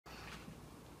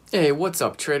Hey, what's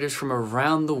up, traders from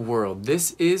around the world?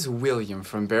 This is William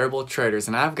from Bearable Traders,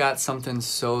 and I've got something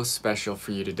so special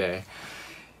for you today.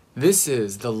 This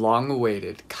is the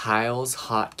long-awaited Kyle's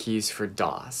Hotkeys for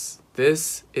DOS.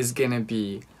 This is going to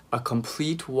be a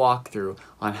complete walkthrough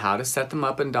on how to set them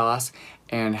up in DOS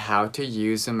and how to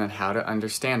use them and how to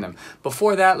understand them.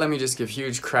 Before that, let me just give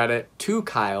huge credit to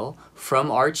Kyle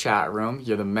from our chat room,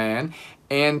 you're the man,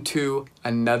 and to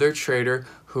another trader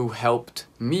who helped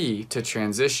me to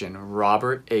transition,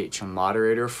 Robert H., a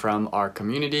moderator from our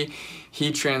community.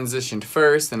 He transitioned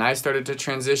first, then I started to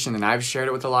transition, and I've shared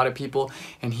it with a lot of people.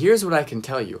 And here's what I can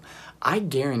tell you. I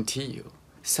guarantee you,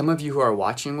 some of you who are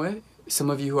watching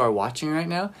right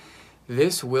now,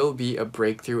 this will be a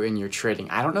breakthrough in your trading.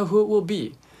 I don't know who it will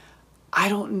be. I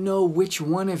don't know which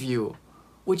one of you,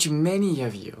 which many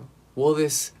of you will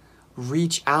this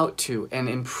reach out to and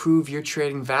improve your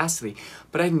trading vastly.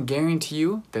 But I can guarantee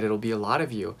you that it'll be a lot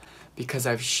of you because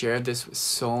I've shared this with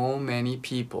so many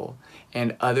people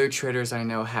and other traders I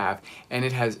know have, and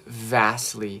it has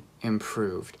vastly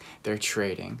improved their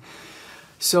trading.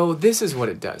 So this is what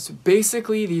it does.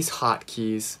 Basically, these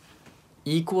hotkeys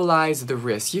equalize the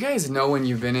risk. You guys know when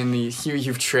you've been in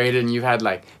you've traded and you've had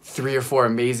like 3 or 4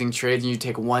 amazing trades and you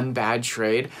take one bad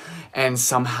trade and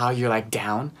somehow you're like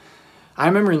down. I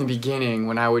remember in the beginning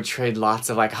when I would trade lots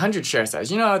of like 100 share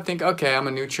size. I would think, okay, I'm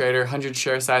a new trader, 100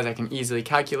 share size, I can easily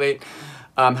calculate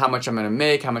how much I'm going to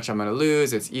make, how much I'm going to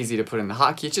lose. It's easy to put in the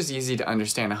hotkey. It's just easy to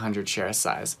understand 100 share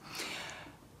size.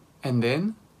 And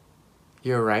then,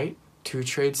 you're right, 2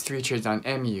 trades, 3 trades on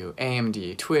MU,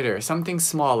 AMD, Twitter, something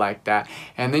small like that.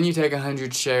 And then you take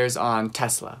 100 shares on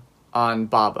Tesla, on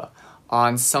BABA,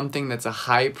 on something that's a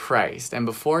high priced. And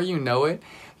before you know it,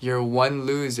 your one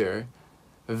loser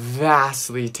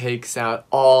vastly takes out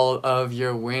all of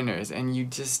your winners, and you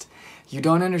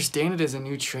don't understand it as a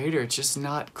new trader. It's just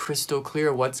not crystal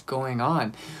clear what's going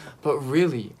on. But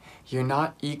really, you're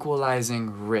not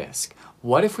equalizing risk.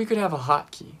 What if we could have a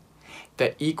hotkey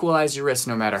that equalized your risk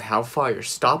no matter how far your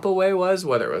stop away was,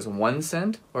 whether it was 1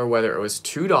 cent or whether it was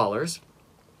 $2,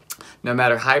 no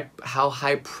matter how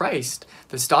high priced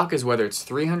the stock is, whether it's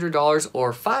 $300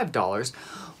 or $5,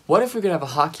 what if we could have a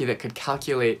hotkey that could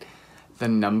calculate the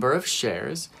number of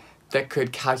shares, that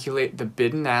could calculate the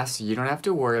bid and ask, so you don't have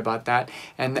to worry about that,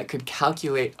 and that could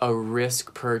calculate a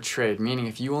risk per trade, meaning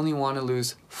if you only want to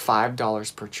lose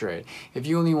 $5 per trade, if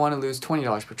you only want to lose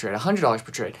 $20 per trade, $100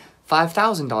 per trade,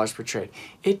 $5,000 per trade,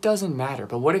 it doesn't matter.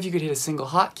 But what if you could hit a single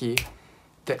hotkey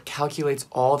that calculates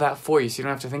all that for you, so you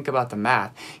don't have to think about the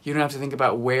math, you don't have to think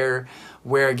about where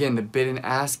again the bid and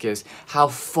ask is, how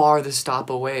far the stop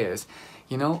away is.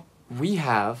 We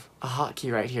have a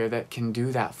hotkey right here that can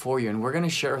do that for you, and we're going to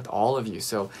share it with all of you.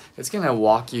 So it's going to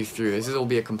walk you through. This will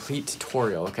be a complete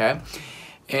tutorial, okay?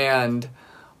 And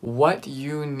what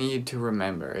you need to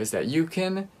remember is that you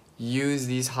can use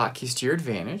these hotkeys to your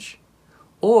advantage,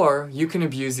 or you can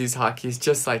abuse these hotkeys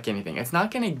just like anything. It's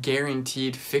not going to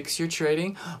guaranteed fix your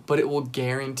trading, but it will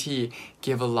guarantee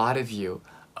give a lot of you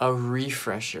a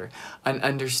refresher, an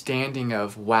understanding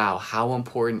of, wow, how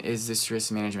important is this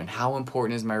risk management? How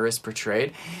important is my risk per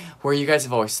trade? Where you guys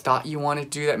have always thought you want to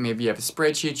do that. Maybe you have a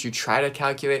spreadsheet, you try to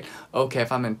calculate, okay,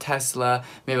 if I'm in Tesla,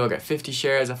 maybe I'll get 50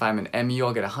 shares. If I'm in MU,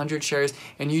 I'll get 100 shares.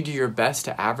 And you do your best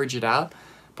to average it out.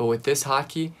 But with this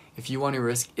hotkey, if you want to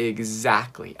risk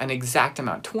an exact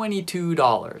amount,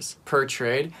 $22 per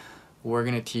trade, we're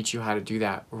going to teach you how to do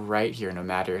that right here, no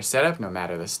matter your setup, no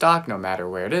matter the stock, no matter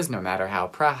where it is, no matter how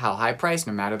high priced,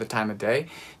 no matter the time of day.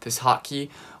 This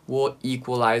hotkey will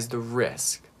equalize the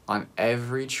risk on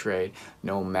every trade,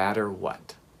 no matter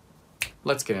what.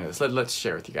 Let's get into this. Let's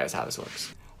share with you guys how this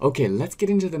works. Okay, let's get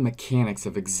into the mechanics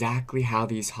of exactly how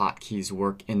these hotkeys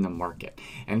work in the market.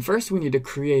 And first we need to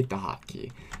create the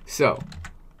hotkey. So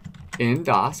in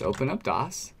DOS, open up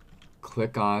DOS,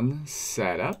 click on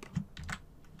Setup,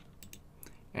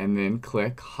 and then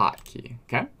click Hotkey,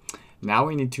 okay? Now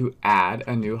we need to add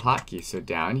a new hotkey. So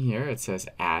down here it says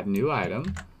Add New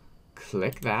Item.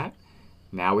 Click that.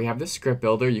 Now we have the script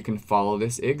builder. You can follow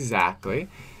this exactly.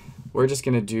 We're just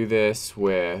going to do this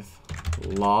with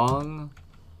long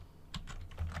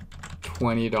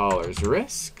 $20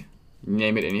 risk.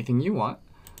 Name it anything you want.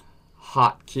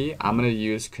 Hotkey, I'm going to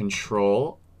use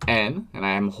Control N, and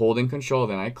I am holding Control,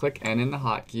 then I click N in the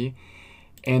hotkey.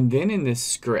 And then in this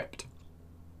script,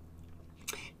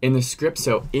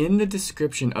 so in the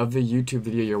description of the YouTube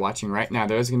video you're watching right now,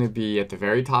 there's going to be at the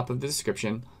very top of the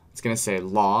description, it's going to say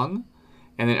long,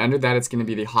 and then under that it's going to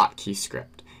be the hotkey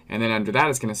script. And then under that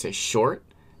it's going to say short,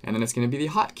 and then it's going to be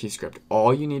the hotkey script.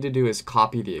 All you need to do is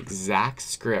copy the exact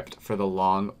script for the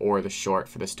long or the short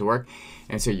for this to work.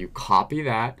 And so you copy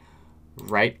that,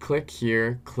 right click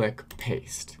here, click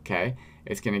paste, okay?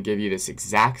 It's going to give you this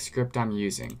exact script I'm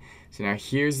using. So now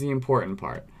here's the important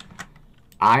part.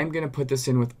 I'm going to put this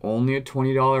in with only a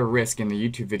 $20 risk in the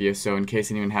YouTube video, so in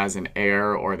case anyone has an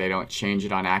error or they don't change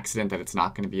it on accident, that it's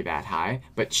not going to be that high.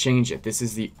 But change it. This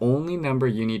is the only number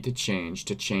you need to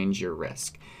change your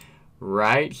risk.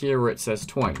 Right here where it says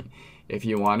 20. If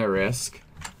you want to risk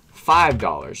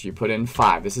 $5, you put in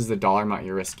 5. This is the dollar amount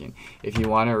you're risking. If you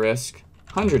want to risk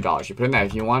 $100, you put in that.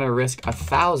 If you want to risk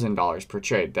 $1,000 per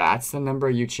trade, that's the number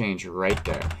you change right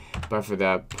there. But for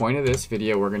the point of this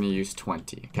video, we're going to use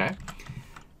 20, okay?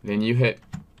 Then you hit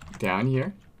down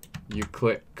here, you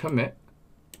click commit.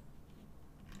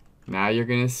 Now you're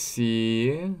going to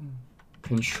see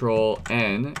Control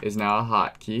N is now a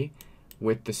hotkey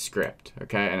with the script,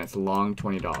 okay? And it's long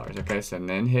 $20, okay? So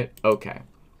then hit OK.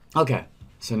 Okay,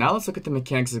 so now let's look at the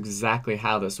mechanics of exactly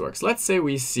how this works. Let's say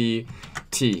we see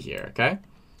T here, okay?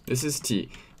 This is T.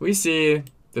 We see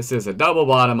this is a double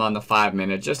bottom on the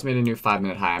 5-minute, just made a new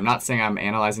 5-minute high. I'm not saying I'm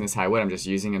analyzing this high wood, I'm just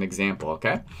using an example,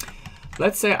 okay?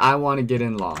 Let's say I want to get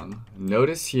in long.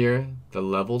 Notice here the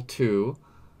level 2,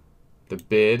 the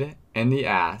bid, and the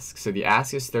ask. So the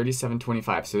ask is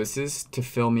 37.25. So this is to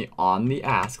fill me on the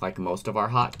ask like most of our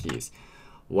hotkeys.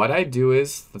 What I do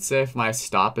is, let's say if my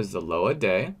stop is the low a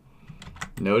day,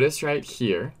 notice right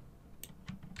here,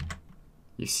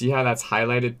 you see how that's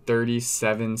highlighted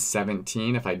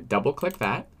 37.17. If I double click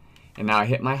that, and now I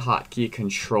hit my hotkey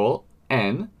Control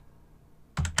N,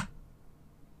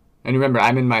 and remember,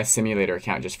 I'm in my simulator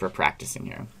account just for practicing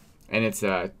here. And it's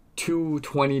a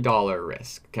 $20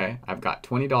 risk, okay? I've got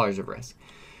 $20 of risk.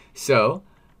 So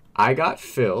I got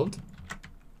filled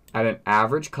at an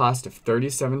average cost of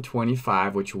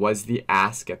 $37.25, which was the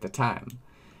ask at the time.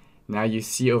 Now you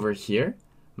see over here,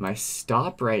 my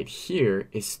stop right here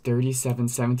is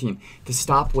 $37.17. The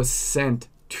stop was sent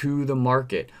to the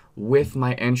market with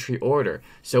my entry order.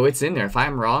 So it's in there. If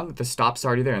I'm wrong, the stop's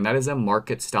already there. And that is a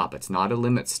market stop. It's not a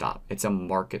limit stop. It's a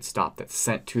market stop that's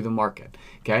sent to the market.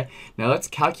 Okay? Now let's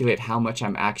calculate how much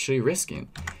I'm actually risking.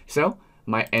 So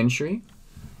my entry,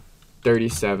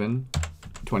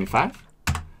 $37.25.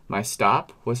 My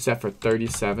stop was set for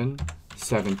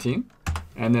 $37.17.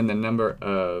 And then the number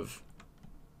of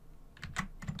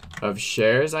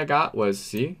shares I got was,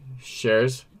 see,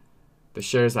 shares. The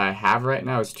shares I have right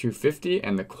now is 250,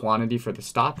 and the quantity for the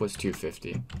stop was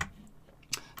 250.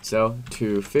 So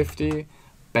 250,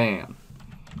 bam.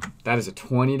 That is a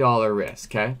 $20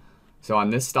 risk, okay? So on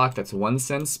this stock, that's 1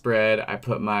 cent spread. I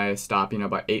put my stop,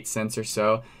 about 8 cents or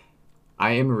so.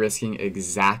 I am risking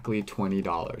exactly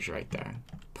 $20 right there.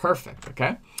 Perfect,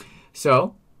 okay?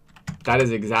 So that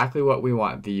is exactly what we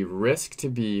want, the risk to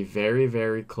be very,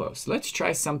 very close. Let's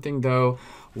try something, though,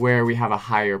 where we have a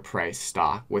higher price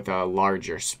stock with a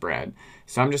larger spread.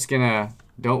 So I'm just going to,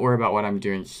 don't worry about what I'm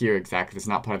doing here exactly. It's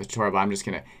not part of the tutorial, but I'm just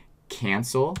going to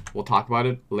cancel. We'll talk about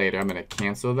it later. I'm going to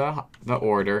cancel the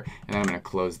order, and then I'm going to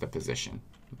close the position.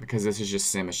 Because this is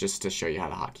just sim, it's just to show you how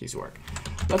the hotkeys work.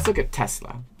 Let's look at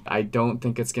Tesla. I don't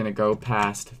think it's going to go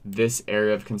past this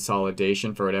area of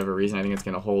consolidation for whatever reason. I think it's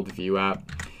going to hold view out.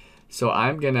 So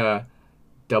I'm going to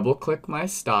double click my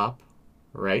stop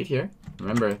right here.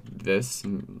 Remember this,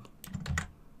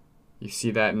 you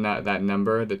see that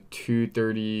number, the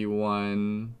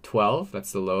 231.12,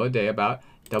 that's the low a day about.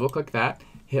 Double click that,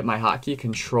 hit my hotkey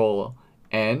Control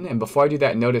N, and before I do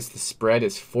that, notice the spread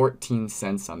is 14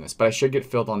 cents on this, but I should get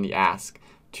filled on the ask,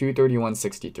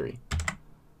 231.63.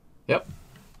 Yep,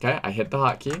 okay, I hit the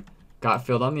hotkey, got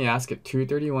filled on the ask at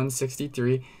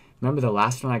 231.63. Remember the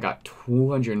last one I got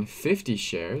 250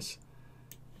 shares,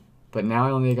 but now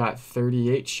I only got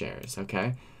 38 shares,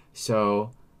 okay?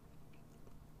 So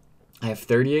I have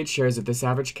 38 shares at this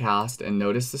average cost, and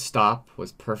notice the stop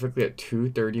was perfectly at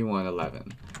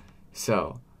 231.11.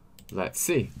 So let's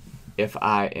see. If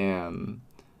I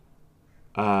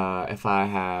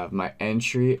have my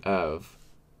entry of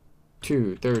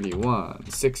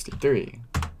 231.63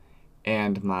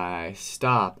 and my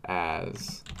stop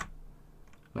is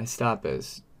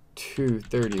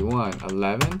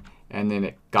 231.11, and then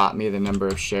it got me the number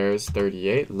of shares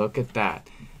 38. Look at that.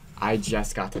 I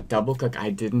just got to double click.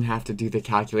 I didn't have to do the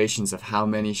calculations of how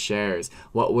many shares,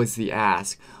 what was the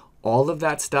ask. All of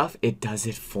that stuff, it does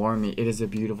it for me. It is a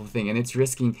beautiful thing, and it's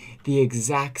risking the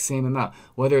exact same amount.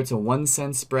 Whether it's a 1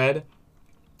 cent spread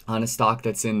on a stock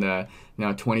that's in the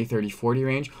 20, 30, 40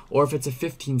 range, or if it's a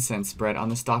 15 cent spread on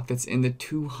the stock that's in the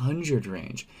 200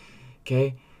 range.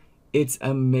 Okay, it's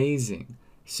amazing.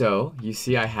 So you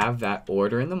see I have that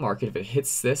order in the market. If it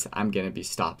hits this, I'm going to be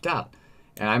stopped out,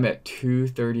 and I'm at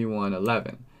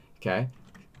 231.11. Okay,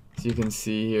 so you can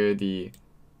see here the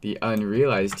The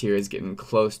unrealized here is getting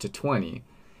close to 20.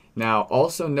 Now,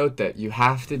 also note that you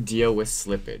have to deal with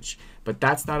slippage, but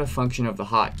that's not a function of the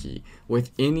hotkey.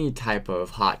 With any type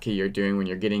of hotkey you're doing when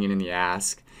you're getting in the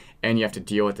ask and you have to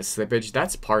deal with the slippage,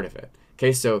 that's part of it.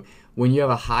 Okay, so when you have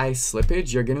a high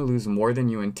slippage, you're going to lose more than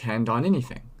you intend on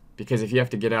anything. Because if you have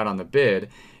to get out on the bid,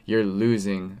 you're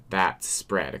losing that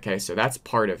spread. Okay, so that's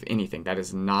part of anything. That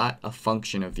is not a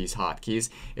function of these hotkeys.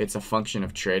 It's a function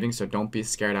of trading, so don't be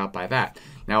scared out by that.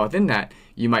 Now within that,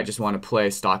 you might just want to play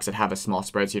stocks that have a small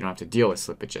spread so you don't have to deal with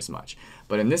slippage as much.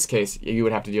 But in this case, you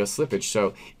would have to deal with slippage,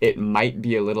 so it might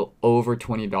be a little over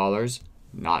 $20,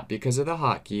 not because of the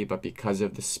hotkey, but because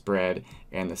of the spread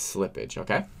and the slippage,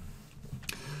 okay?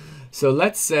 So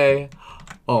let's say,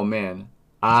 oh man,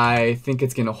 I think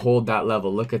it's going to hold that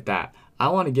level. Look at that. I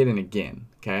want to get in again,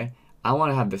 okay? I want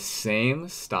to have the same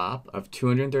stop of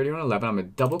 231.11. I'm going to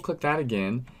double click that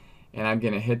again, and I'm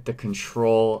going to hit the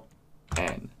Control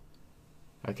N.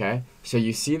 Okay? So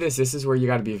you see this is where you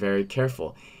got to be very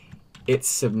careful. It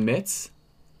submits,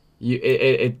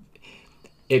 it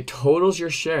totals your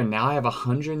share. Now I have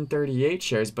 138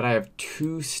 shares, but I have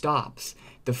 2 stops.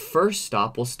 The first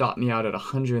stop will stop me out at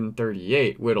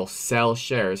 138, where it'll sell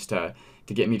shares to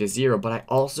get me to 0, but I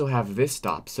also have this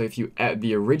stop. So if you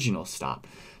the original stop.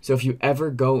 So if you ever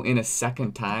go in a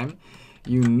second time,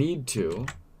 you need to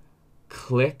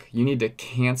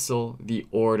cancel the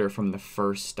order from the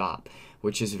first stop,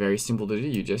 which is very simple to do.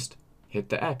 You just hit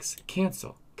the X,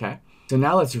 cancel, okay? So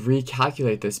now let's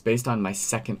recalculate this based on my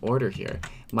second order here.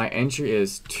 My entry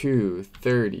is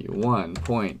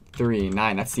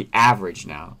 231.39. That's the average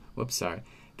now. Whoops, sorry.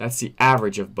 That's the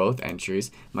average of both entries.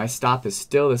 My stop is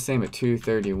still the same at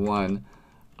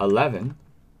 231.11.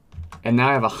 And now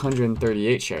I have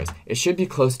 138 shares. It should be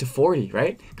close to 40,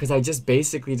 right? Because I just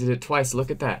basically did it twice. Look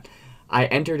at that. I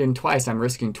entered in twice. I'm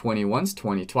risking 20 once,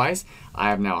 20 twice. I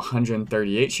have now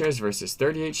 138 shares versus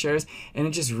 38 shares. And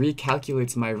it just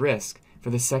recalculates my risk.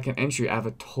 For the second entry, I have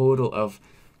a total of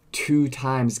 2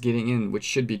 times getting in, which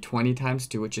should be 20 times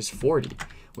 2, which is 40.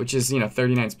 Which is,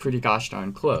 39 is pretty gosh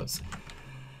darn close.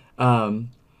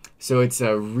 So it's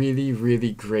a really,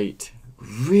 really great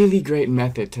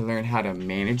method to learn how to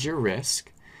manage your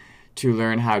risk, to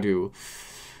learn how to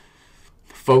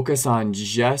focus on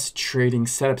just trading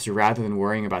setups rather than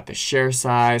worrying about the share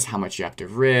size, how much you have to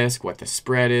risk, what the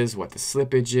spread is, what the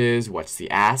slippage is, what's the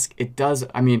ask. It does,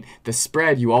 the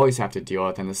spread you always have to deal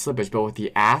with and the slippage, but with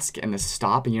the ask and the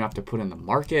stop and you don't have to put in the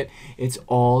market, it's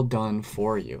all done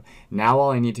for you. Now all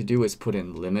I need to do is put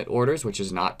in limit orders, which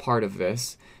is not part of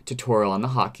this tutorial on the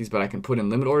hotkeys, but I can put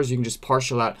in limit orders. You can just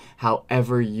partial out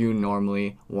however you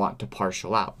normally want to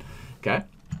partial out, okay?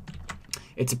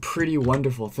 It's a pretty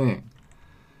wonderful thing.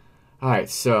 All right,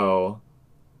 so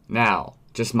now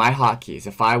just my hotkeys.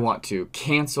 If I want to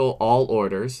cancel all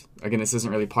orders, again, this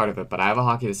isn't really part of it, but I have a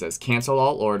hotkey that says cancel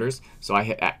all orders. So I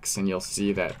hit X and you'll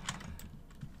see that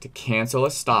to cancel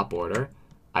a stop order,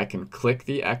 I can click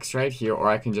the X right here, or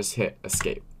I can just hit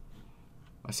escape.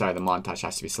 Sorry, the montage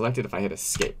has to be selected if I hit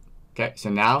escape. Okay,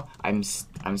 so now I'm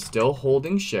still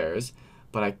holding shares,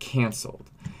 but I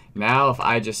canceled. Now if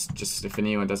I if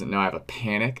anyone doesn't know, I have a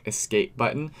panic escape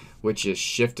button, which is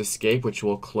shift escape, which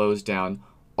will close down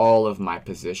all of my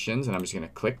positions. And I'm just going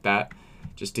to click that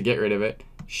just to get rid of it.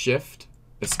 Shift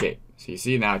escape. So you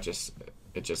see now it just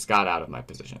got out of my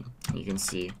position. You can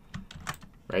see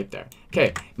right there.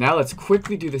 Okay, now let's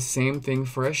quickly do the same thing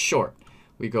for a short.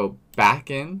 We go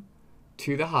back in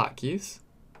to the hotkeys,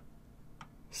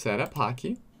 set up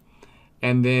hotkey.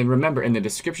 And then remember, in the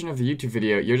description of the YouTube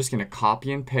video, you're just going to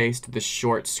copy and paste the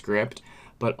short script,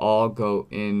 but I'll go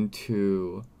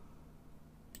into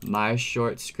my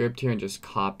short script here and just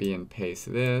copy and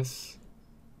paste this.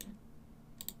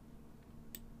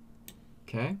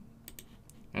 Okay.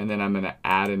 And then I'm going to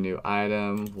add a new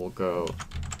item. We'll go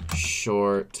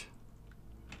short.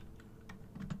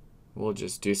 We'll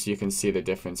just do so you can see the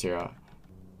difference here.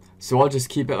 So I'll just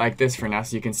keep it like this for now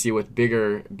so you can see with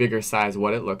bigger size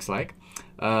what it looks like.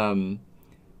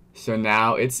 So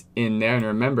now it's in there, and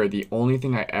remember the only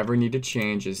thing I ever need to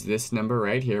change is this number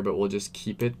right here, but we'll just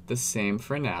keep it the same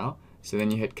for now. So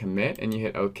then you hit commit and you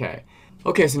hit OK.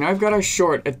 Okay, so now I've got our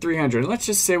short at 300, and let's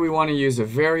just say we want to use a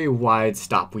very wide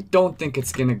stop. We don't think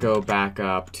it's going to go back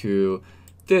up to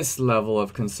this level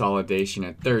of consolidation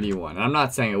at 31. And I'm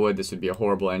not saying it would. This would be a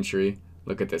horrible entry.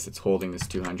 Look at this, it's holding this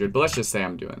 200, but let's just say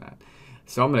I'm doing that.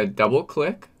 So I'm going to double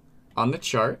click on the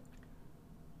chart.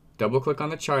 Double click on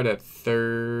the chart at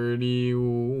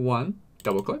 31.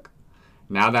 Double click.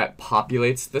 Now that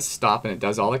populates the stop and it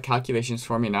does all the calculations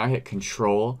for me. Now I hit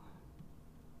Control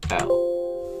L.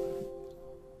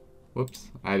 Whoops,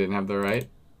 I didn't have the right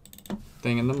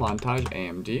thing in the Montage,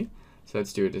 AMD. So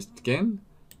let's do it again.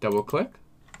 Double click.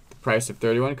 The price of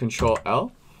 31, Control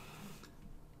L.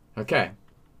 Okay.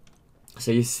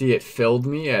 So you see it filled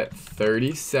me at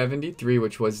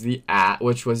 30.73,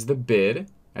 which was the bid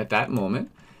at that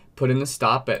moment. Put in the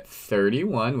stop at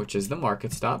 31, which is the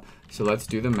market stop. So let's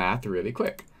do the math really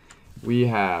quick. We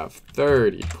have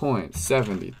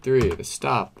 30.73. The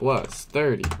stop was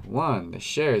 31. The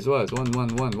shares was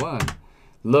 1111.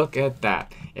 Look at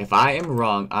that. If I am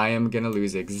wrong, I am going to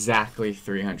lose exactly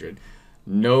 300.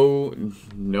 No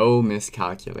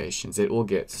miscalculations. It will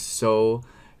get so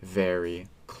very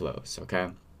close,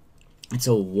 okay? It's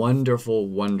a wonderful,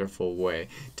 wonderful way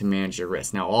to manage your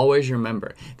risk. Now, always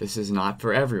remember, this is not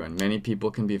for everyone. Many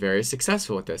people can be very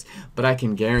successful with this, but I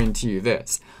can guarantee you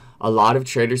this. A lot of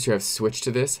traders who have switched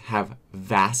to this have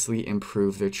vastly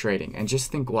improved their trading. And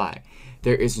just think why.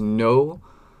 There is no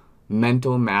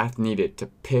mental math needed to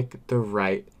pick the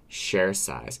right share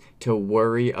size, to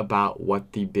worry about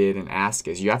what the bid and ask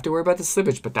is. You have to worry about the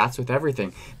slippage, but that's with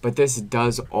everything. But this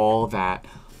does all that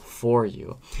for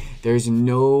you. There's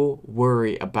no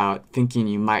worry about thinking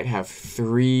you might have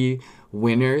 3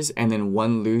 winners and then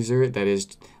 1 loser that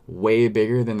is way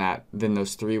bigger than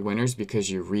those 3 winners because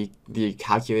you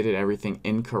recalculated everything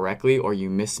incorrectly or you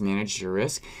mismanaged your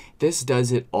risk. This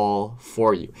does it all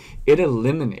for you. It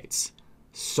eliminates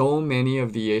so many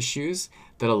of the issues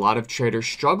that a lot of traders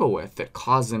struggle with that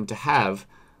cause them to have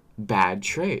bad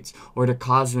trades or to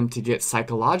cause them to get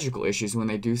psychological issues when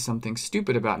they do something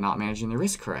stupid about not managing the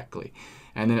risk correctly.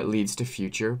 And then it leads to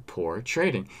future poor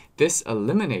trading. This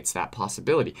eliminates that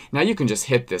possibility. Now you can just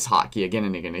hit this hotkey again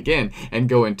and again and again and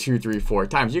go in 2, 3, 4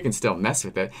 times. You can still mess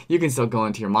with it. You can still go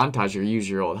into your Montage or use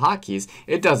your old hotkeys.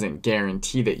 It doesn't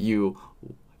guarantee that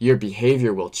your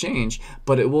behavior will change,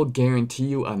 but it will guarantee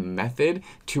you a method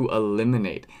to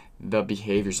eliminate the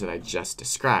behaviors that I just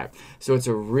described. So it's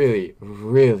a really,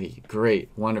 really great,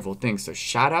 wonderful thing. So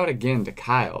shout out again to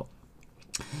Kyle.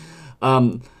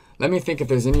 Let me think if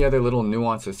there's any other little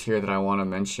nuances here that I want to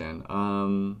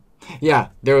mention. Yeah,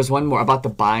 there was one more about the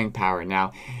buying power.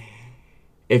 Now,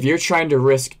 if you're trying to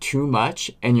risk too much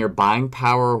and your buying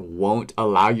power won't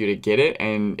allow you to get it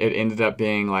and it ended up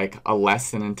being like a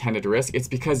less than intended risk, it's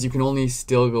because you can only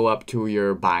still go up to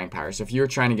your buying power. So if you're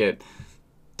trying to get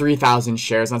 3,000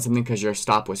 shares on something because your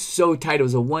stop was so tight, it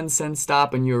was a 1 cent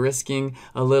stop and you were risking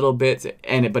a little bit,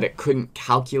 but it couldn't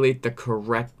calculate the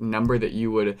correct number that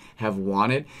you would have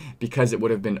wanted because it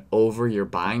would have been over your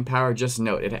buying power. Just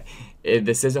note,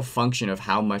 this is a function of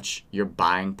how much your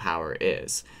buying power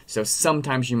is. So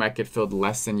sometimes you might get filled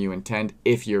less than you intend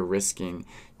if you're risking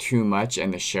too much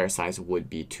and the share size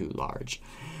would be too large.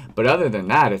 But other than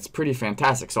that, it's pretty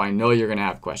fantastic. So I know you're going to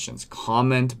have questions.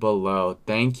 Comment below.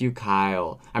 Thank you,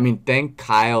 Kyle. Thank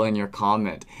Kyle in your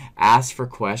comment. Ask for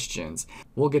questions.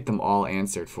 We'll get them all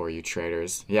answered for you,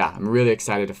 traders. Yeah, I'm really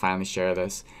excited to finally share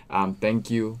this. Thank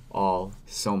you all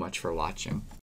so much for watching.